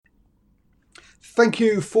Thank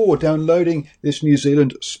you for downloading this New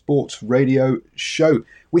Zealand Sports Radio show.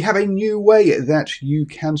 We have a new way that you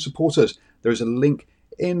can support us. There is a link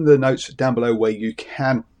in the notes down below where you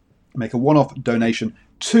can make a one-off donation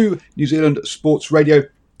to New Zealand Sports Radio.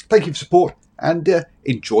 Thank you for support and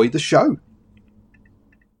enjoy the show.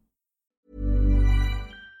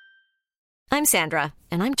 I'm Sandra,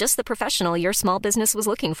 and I'm just the professional your small business was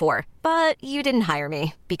looking for. But you didn't hire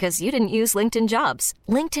me because you didn't use LinkedIn Jobs.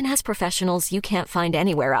 LinkedIn has professionals you can't find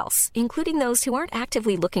anywhere else, including those who aren't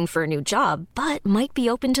actively looking for a new job, but might be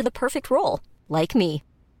open to the perfect role, like me.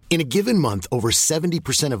 In a given month, over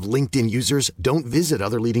 70% of LinkedIn users don't visit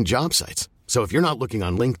other leading job sites. So if you're not looking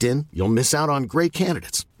on LinkedIn, you'll miss out on great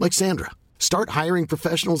candidates like Sandra. Start hiring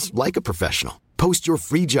professionals like a professional. Post your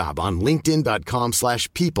free job on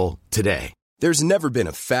linkedin.com/people today. There's never been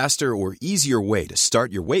a faster or easier way to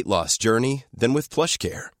start your weight loss journey than with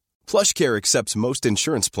PlushCare. PlushCare accepts most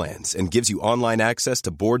insurance plans and gives you online access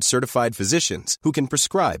to board-certified physicians who can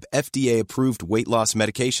prescribe FDA-approved weight loss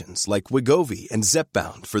medications like Wegovy and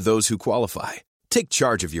Zepbound for those who qualify. Take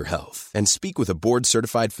charge of your health and speak with a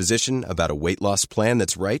board-certified physician about a weight loss plan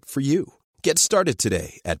that's right for you. Get started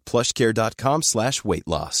today at plushcare.com/weight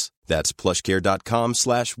loss. That's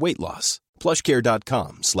plushcare.com/weight loss.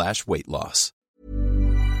 plushcare.com/weight loss.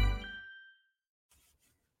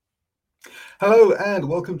 Hello and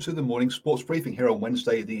welcome to the morning sports briefing here on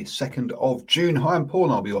Wednesday, the 2nd of June. Hi, I'm Paul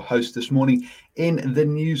and I'll be your host this morning in the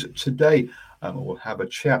news today. We'll have a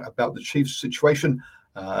chat about the Chiefs situation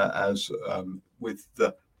with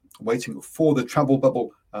the waiting for the travel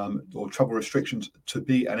bubble or travel restrictions to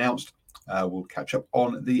be announced. We'll catch up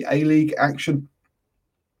on the A-League action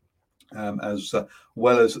as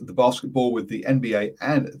well as the basketball with the NBA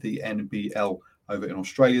and the NBL over in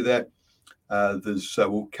Australia there.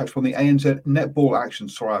 We'll catch up on the ANZ netball action.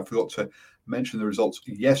 Sorry, I forgot to mention the results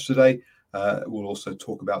yesterday. We'll also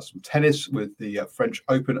talk about some tennis with the French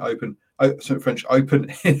Open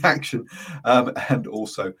in action, and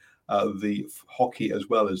also the hockey as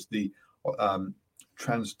well as the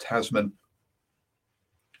Trans-Tasman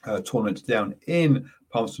tournament down in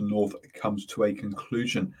Palmerston North comes to a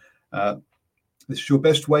conclusion. This is your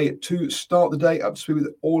best way to start the day up to speed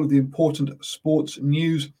with all of the important sports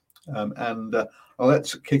news.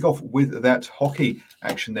 Let's kick off with that hockey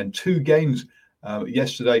action then. Two games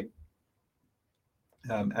yesterday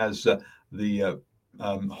as the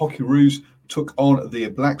Hockeyroos took on the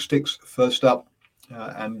Black Sticks first up,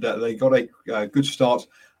 and they got a good start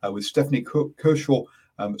with Stephanie Kershaw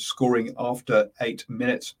scoring after 8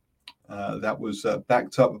 minutes. That was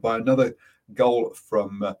backed up by another goal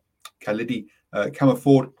from Khalidi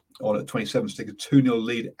Camerford on a 27-stick, a 2-0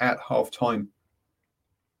 lead at half-time.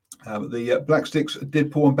 The Black Sticks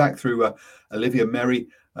did pull one back through Olivia Merry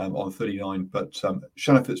on 39, but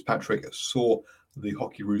Shannon Fitzpatrick saw the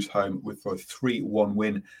Hockeyroos home with a 3-1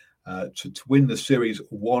 win to win the series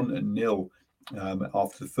 1-0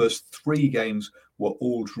 after the first three games were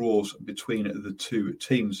all draws between the two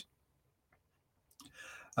teams.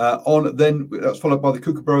 Then that's followed by the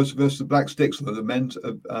Kookaburras versus the Black Sticks, the men's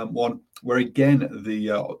one, where again the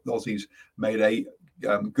Aussies made a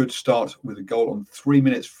good start with a goal on 3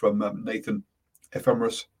 minutes from Nathan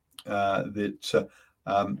Ephemeris. They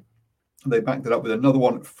backed it up with another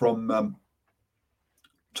one from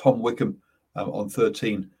Tom Wickham on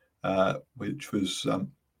 13, which was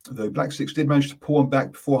the Black Sticks did manage to pull one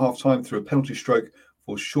back before half-time through a penalty stroke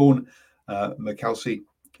for Sean McKelsey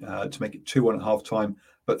to make it 2-1 at half-time.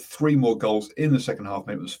 But three more goals in the second half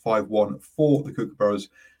made it was 5-1 for the Kookaburras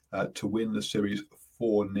to win the series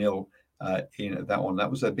 4-0 in that one.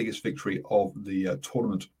 That was their biggest victory of the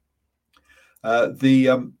tournament.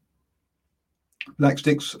 The Black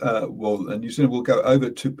Sticks, New Zealand will go over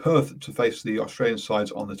to Perth to face the Australian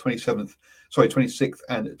sides on the 26th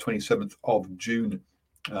and 27th of June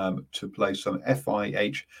to play some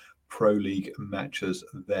FIH Pro League matches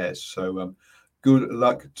there. So good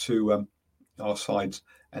luck to our sides,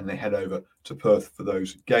 and they head over to Perth for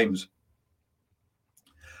those games.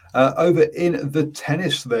 Over in the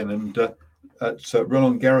tennis then, and at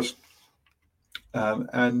Roland Garros,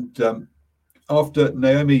 after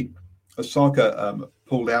Naomi Osaka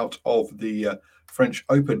pulled out of the French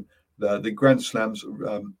Open, the Grand Slams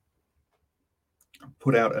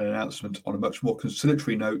put out an announcement on a much more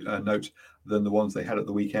conciliatory note than the ones they had at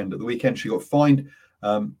the weekend. At the weekend, she got fined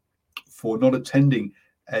for not attending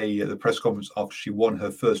the press conference after she won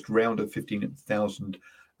her first round of $15,000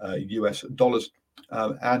 US,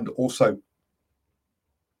 and also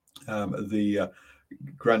the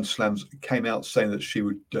Grand Slams came out saying that she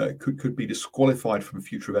would could be disqualified from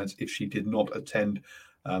future events if she did not attend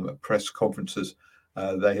press conferences.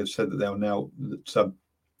 They have said that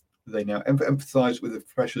they now empathise with the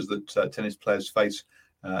pressures that tennis players face,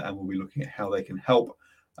 and will be looking at how they can help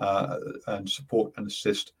and support and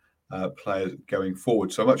assist players going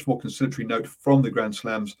forward. So a much more conciliatory note from the Grand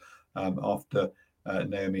Slams after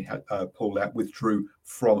Naomi had withdrew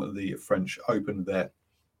from the French Open there.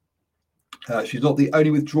 She's not the only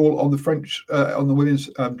withdrawal on the women's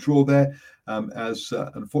draw there, as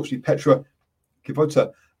unfortunately Petra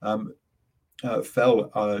Kvitova fell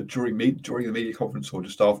during the media conference or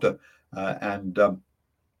just after, and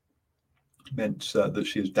meant that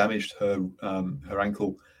she has damaged her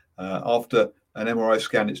ankle. After an MRI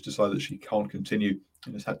scan, it's decided that she can't continue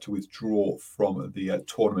and has had to withdraw from the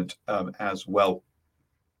tournament as well.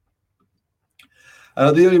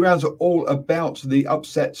 The early rounds are all about the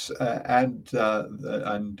upsets and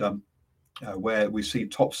where we see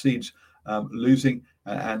top seeds losing,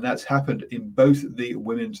 and that's happened in both the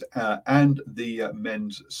women's and the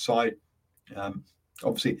men's side.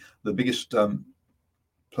 Obviously, the biggest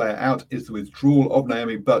player out is the withdrawal of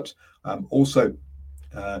Naomi, but also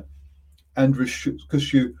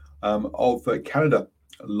Andriy of Canada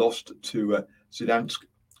lost to Zidansk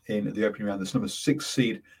in the opening round. This number 6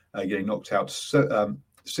 seed getting knocked out 6-7,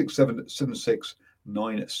 7-6,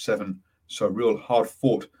 9-7. So a real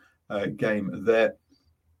hard-fought game there.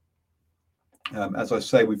 As I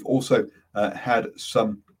say, we've also had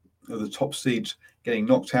some of the top seeds getting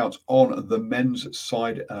knocked out on the men's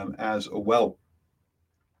side as well.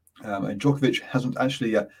 And Djokovic hasn't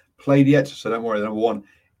actually played yet, so don't worry. The number 1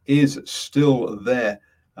 is still there.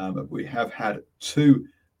 We have had 2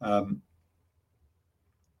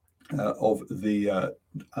 of the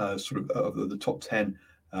of the top 10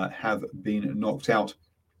 have been knocked out.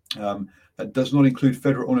 That does not include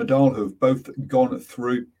Federer or Nadal, who have both gone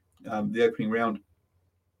through the opening round,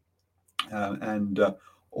 and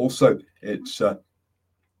also it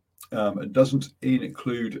doesn't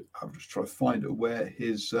include. I'm just trying to find where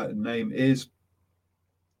his name is,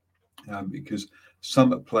 because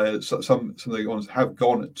some players, some of the ones have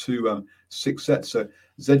gone to 6 sets. So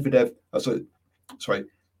Zverev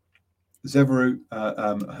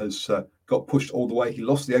has got pushed all the way. He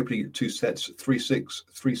lost the opening 2 sets, 3-6,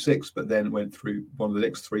 3-6, but then went through one of the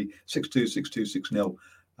next 3, 6-2, 6-2,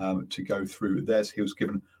 6-0 to go through there. So he was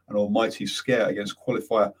given an almighty scare against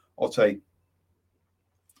qualifier Otte.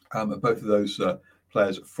 Both of those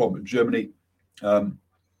players from Germany.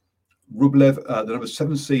 Rublev, the number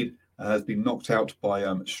 7 seed, has been knocked out by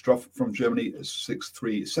Struff from Germany,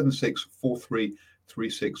 6-3, 7-6, 4-3,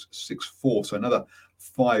 3-6, 6-4. So another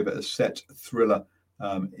 5-set thriller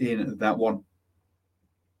in that one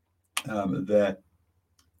there.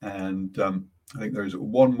 And I think there is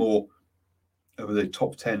one more of the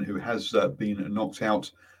top 10 who has been knocked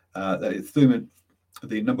out. That is Thuman,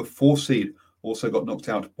 the number 4 seed, also got knocked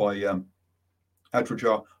out by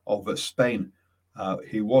Adrojar of Spain.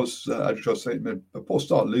 He was Adrojar, a poor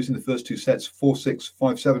start, losing the first 2 sets, 4-6,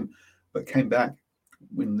 5-7, but came back,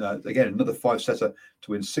 win again another 5-setter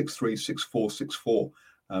to win 6-3, 6-4,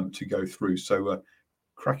 6-4 to go through. So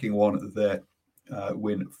cracking one there,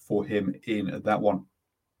 win for him in that one.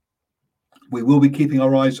 We will be keeping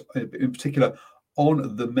our eyes in particular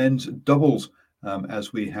on the men's doubles,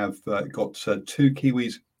 as we have got 2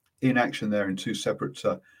 Kiwis in action there in 2 separate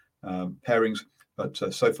pairings, but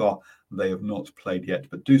so far they have not played yet.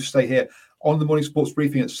 But do stay here on the morning sports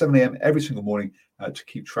briefing at 7 a.m. every single morning to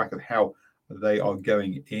keep track of how they are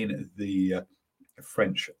going in the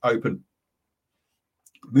French Open.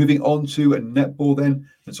 Moving on to netball then.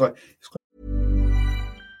 And so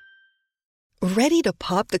Ready to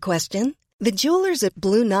pop the question? The jewelers at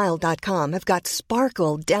BlueNile.com have got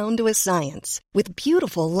sparkle down to a science with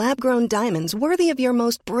beautiful lab-grown diamonds worthy of your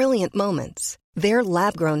most brilliant moments. Their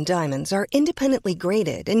lab-grown diamonds are independently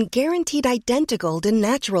graded and guaranteed identical to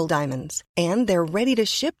natural diamonds, and they're ready to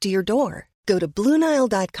ship to your door. Go to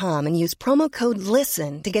BlueNile.com and use promo code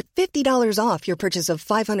LISTEN to get $50 off your purchase of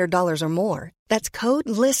 $500 or more. That's code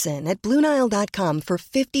LISTEN at BlueNile.com for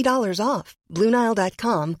 $50 off.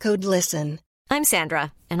 BlueNile.com, code LISTEN. I'm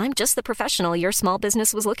Sandra, and I'm just the professional your small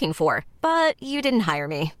business was looking for. But you didn't hire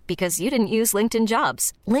me because you didn't use LinkedIn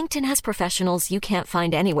Jobs. LinkedIn has professionals you can't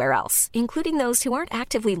find anywhere else, including those who aren't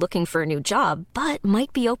actively looking for a new job, but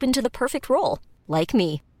might be open to the perfect role, like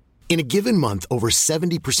me. In a given month, over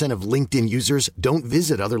 70% of LinkedIn users don't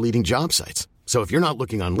visit other leading job sites. So if you're not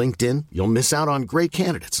looking on LinkedIn, you'll miss out on great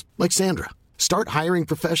candidates like Sandra. Start hiring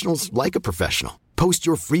professionals like a professional. Post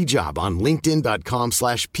your free job on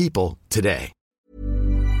linkedin.com/people today.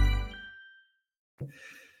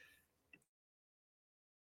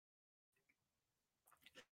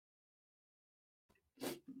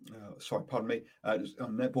 pardon me,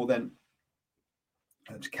 on netball then,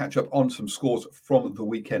 to catch up on some scores from the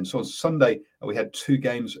weekend. So on Sunday, we had two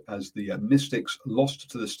games as the Mystics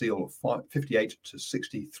lost to the Steel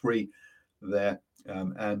 58-63 there.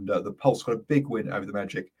 And the Pulse got a big win over the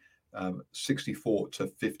Magic,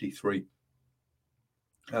 64-53.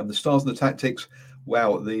 The Stars and the Tactics,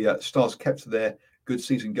 wow, the Stars kept their good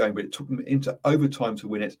season going, but it took them into overtime to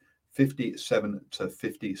win it,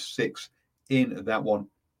 57-56 in that one.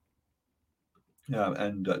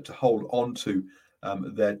 And to hold on to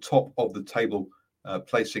their top of the table,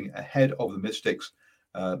 placing ahead of the Mystics.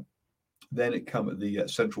 Then it come the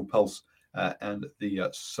Central Pulse and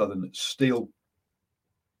the Southern Steel.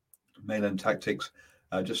 Mainland Tactics,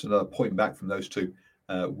 just another point back from those two,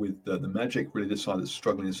 with the Magic really this side that's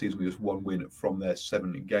struggling this season with just one win from their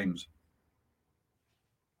 7 games.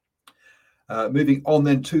 Moving on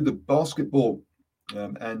then to the basketball,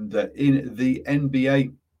 and in the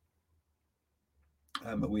NBA,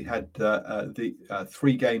 we had the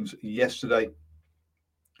 3 games yesterday.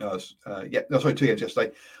 2 games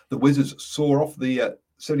yesterday. The Wizards saw off the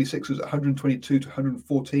 76ers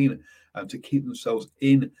 122-114 to keep themselves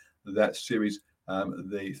in that series.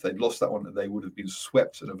 If they'd lost that one, they would have been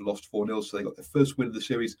swept and have lost 4-0. So they got their first win of the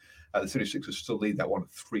series. The 76ers still lead that one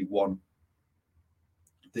 3-1.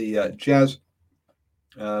 The Jazz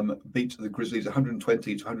beat the Grizzlies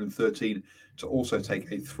 120-113 to also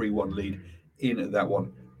take a 3-1 lead in that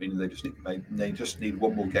one, meaning they just need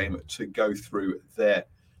one more game to go through there.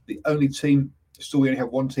 The only team, we only have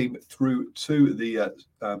one team through to the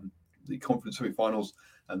conference semifinals,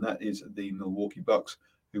 and that is the Milwaukee Bucks,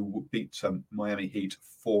 who beat Miami Heat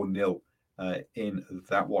 4-0 in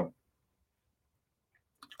that one.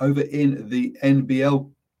 Over in the NBL,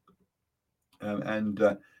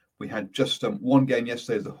 we had just one game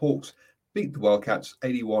yesterday as the Hawks beat the Wildcats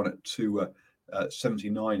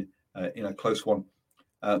 81-79 in a close one.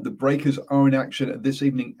 The Breakers are in action this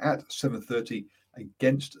evening at 7:30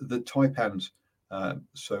 against the Taipans.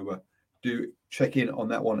 So do check in on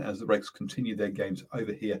that one as the Breakers continue their games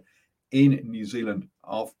over here in New Zealand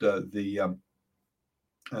after the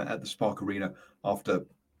at the Spark Arena, after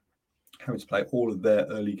having to play all of their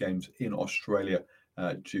early games in Australia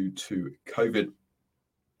due to COVID.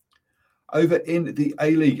 Over in the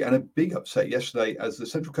A-League, and a big upset yesterday as the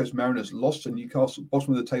Central Coast Mariners lost to Newcastle,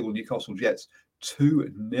 bottom of the table Newcastle Jets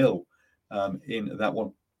 2-0 in that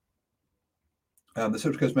one. The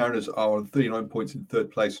Central Coast Mariners are on 39 points in third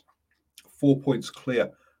place, 4 points clear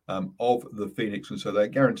of the Phoenix, and so they're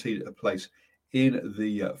guaranteed a place in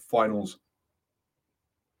the finals.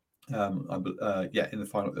 In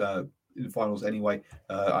the finals anyway.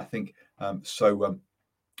 I think so.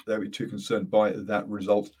 They would be too concerned by that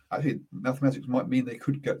result. Actually, mathematics might mean they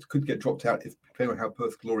could get dropped out if depending on how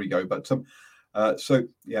Perth Glory go. But a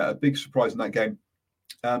big surprise in that game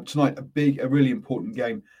tonight. A really important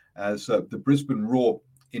game as the Brisbane Roar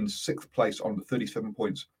in 6th place on 37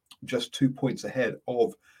 points, just 2 points ahead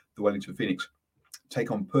of the Wellington Phoenix, take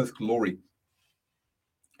on Perth Glory,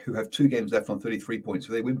 who have 2 games left on 33 points.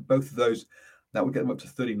 So they win both of those, that would get them up to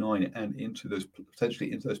 39 and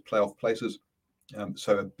potentially into those playoff places.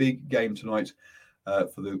 So a big game tonight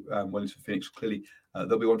for the Wellington Phoenix. Clearly,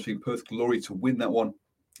 they'll be wanting Perth Glory to win that one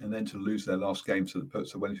and then to lose their last game, so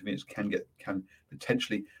the Wellington Phoenix can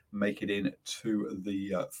potentially make it in to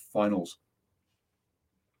the finals.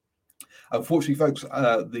 Unfortunately, folks,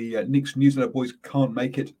 the Knicks New Zealand boys can't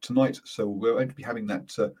make it tonight, so we're going to be having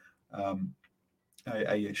that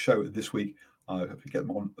a show this week. I hope to get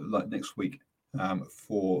them on next week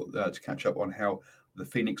to catch up on how the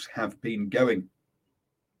Phoenix have been going.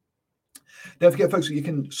 Don't forget, folks, that you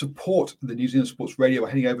can support the New Zealand Sports Radio by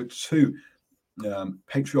heading over to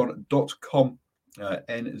patreon.com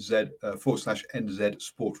 /NZ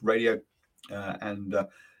Sport Radio and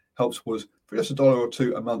help support us for just $1 or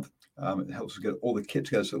 $2 a month. It helps us get all the kit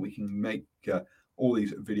together so that we can make all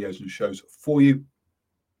these videos and shows for you,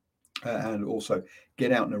 and also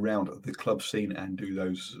get out and around the club scene and do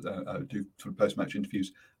those do sort of post-match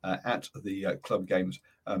interviews at the club games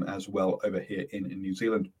as well over here in New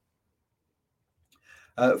Zealand.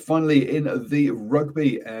 Finally, in the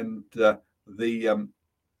rugby, and the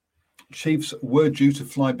Chiefs were due to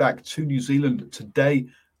fly back to New Zealand today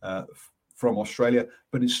from Australia,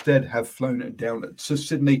 but instead have flown down to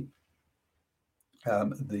Sydney.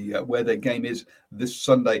 Where their game is this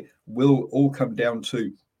Sunday will all come down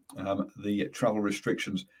to the travel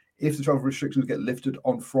restrictions. If the travel restrictions get lifted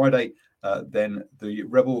on Friday, then the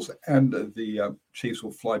Rebels and the Chiefs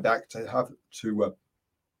will fly back to have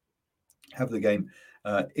the game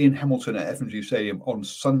in Hamilton at F&G Stadium on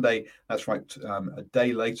Sunday. That's right, a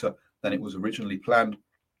day later than it was originally planned.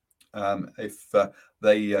 If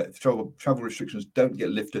if travel restrictions don't get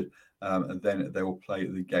lifted, and then they will play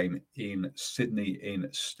the game in Sydney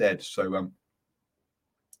instead. So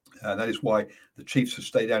that is why the Chiefs have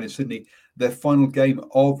stayed down in Sydney. Their final game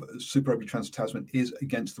of Super Rugby Trans-Tasman is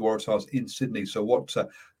against the Waratahs in Sydney. So what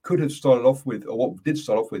could have started off with, or what did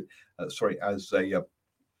start off with, as a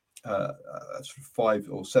 5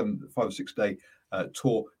 or 6 day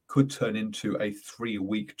tour, could turn into a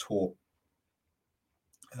 3-week tour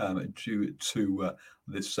due to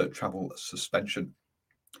this travel suspension.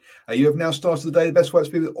 You have now started the day the best way to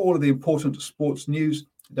be with all of the important sports news.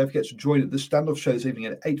 Don't forget to join the Standoff show this evening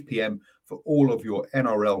at 8 p.m. for all of your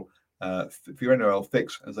NRL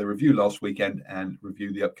fix as they review last weekend and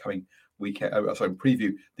review the upcoming weekend.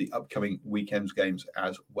 Preview the upcoming weekend's games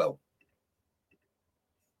as well.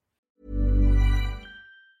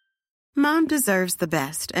 Mom deserves the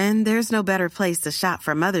best, and there's no better place to shop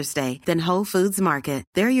for Mother's Day than Whole Foods Market.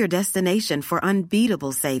 They're your destination for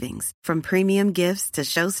unbeatable savings, from premium gifts to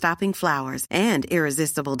show-stopping flowers and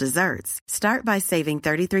irresistible desserts. Start by saving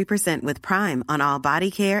 33% with Prime on all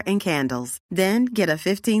body care and candles. Then get a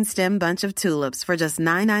 15-stem bunch of tulips for just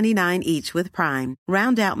 $9.99 each with Prime.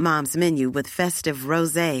 Round out Mom's menu with festive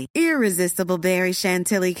rosé, irresistible berry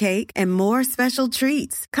chantilly cake, and more special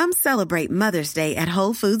treats. Come celebrate Mother's Day at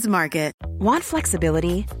Whole Foods Market. Want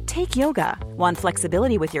flexibility? Take yoga. Want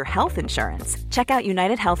flexibility with your health insurance? Check out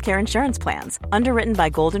United Healthcare Insurance Plans. Underwritten by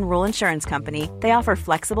Golden Rule Insurance Company, they offer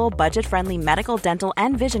flexible, budget-friendly medical, dental,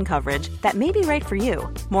 and vision coverage that may be right for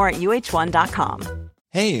you. More at uh1.com.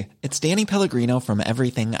 Hey, it's Danny Pellegrino from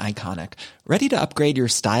Everything Iconic. Ready to upgrade your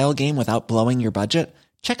style game without blowing your budget?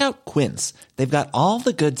 Check out Quince. They've got all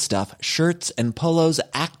the good stuff, shirts and polos,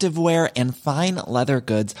 activewear, and fine leather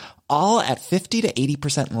goods, all at 50 to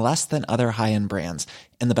 80% less than other high-end brands.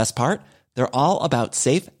 And the best part? They're all about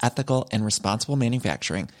safe, ethical, and responsible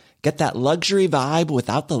manufacturing. Get that luxury vibe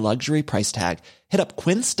without the luxury price tag. Hit up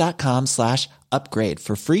quince.com/upgrade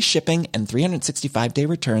for free shipping and 365-day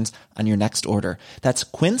returns on your next order. That's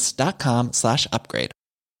quince.com/upgrade.